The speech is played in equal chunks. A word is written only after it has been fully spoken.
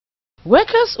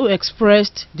Workers who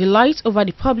expressed delight over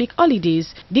the public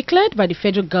holidays declared by the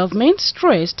federal government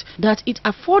stressed that it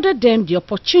afforded them the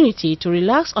opportunity to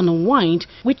relax and unwind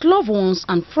with loved ones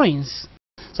and friends.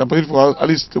 So for at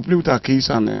least to play with our kids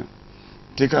and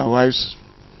take our wives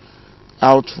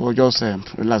out for just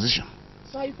relaxation.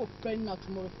 So are you preparing now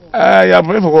tomorrow for? Yeah,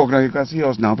 preparing for work now. You can see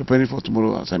us now preparing for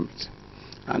tomorrow's assignment.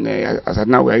 And as of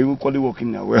now, we are equally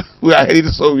working now. We are headed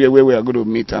somewhere where we are going to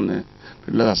meet and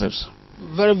relax ourselves.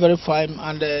 Very, very fine,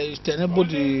 and it enables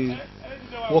the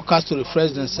workers to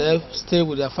refresh themselves, stay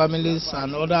with their families,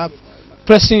 and other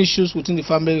pressing issues within the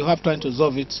family. You have time to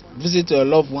resolve it, visit your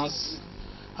loved ones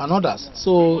and others.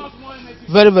 So,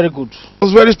 very, very good. It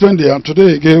was very splendid, and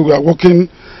today again we are working.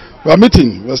 We are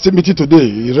meeting. We are still meeting today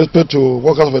in respect to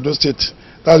workers of Edo State.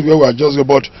 That's where we are just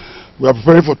about. We are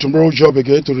preparing for tomorrow's job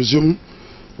again to resume.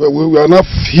 We are now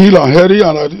healed and healthy,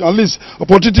 and at least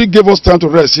opportunity gave us time to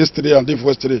rest yesterday and day for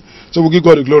yesterday. So we give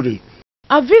God the glory.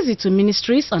 A visit to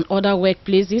ministries and other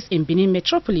workplaces in Benin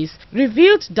metropolis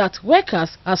revealed that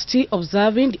workers are still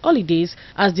observing the holidays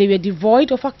as they were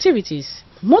devoid of activities.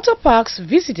 Motor parks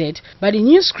visited by the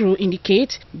news crew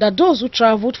indicate that those who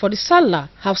traveled for the Sallah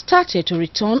have started to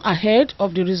return ahead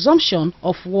of the resumption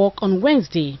of work on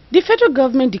Wednesday. The federal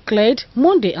government declared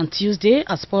Monday and Tuesday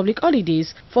as public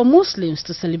holidays for Muslims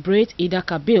to celebrate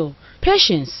Eld-el-kabir.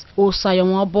 Patience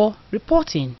Osayonwabo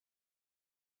reporting.